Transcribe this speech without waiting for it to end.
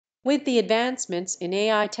With the advancements in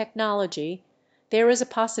AI technology, there is a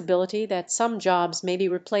possibility that some jobs may be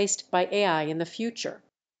replaced by AI in the future.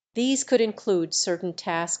 These could include certain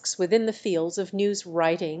tasks within the fields of news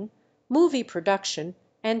writing, movie production,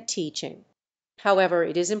 and teaching. However,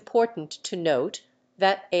 it is important to note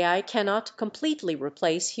that AI cannot completely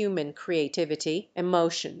replace human creativity,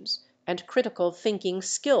 emotions, and critical thinking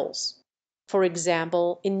skills. For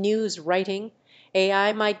example, in news writing,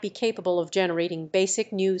 AI might be capable of generating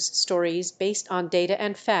basic news stories based on data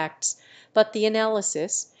and facts, but the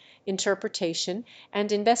analysis, interpretation,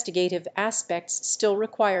 and investigative aspects still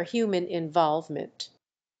require human involvement.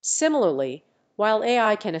 Similarly, while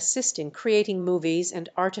AI can assist in creating movies and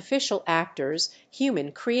artificial actors,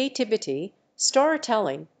 human creativity,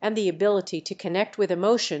 storytelling, and the ability to connect with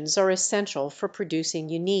emotions are essential for producing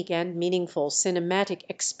unique and meaningful cinematic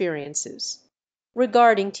experiences.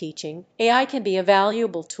 Regarding teaching, AI can be a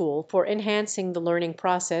valuable tool for enhancing the learning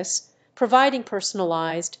process, providing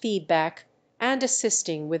personalized feedback, and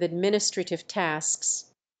assisting with administrative tasks.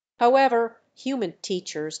 However, human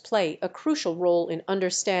teachers play a crucial role in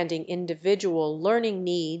understanding individual learning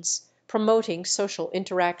needs, promoting social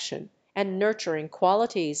interaction, and nurturing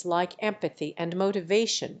qualities like empathy and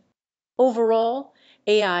motivation. Overall,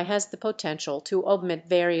 AI has the potential to augment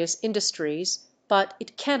various industries, but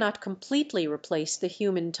it cannot completely replace the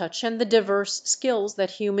human touch and the diverse skills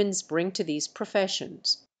that humans bring to these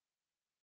professions.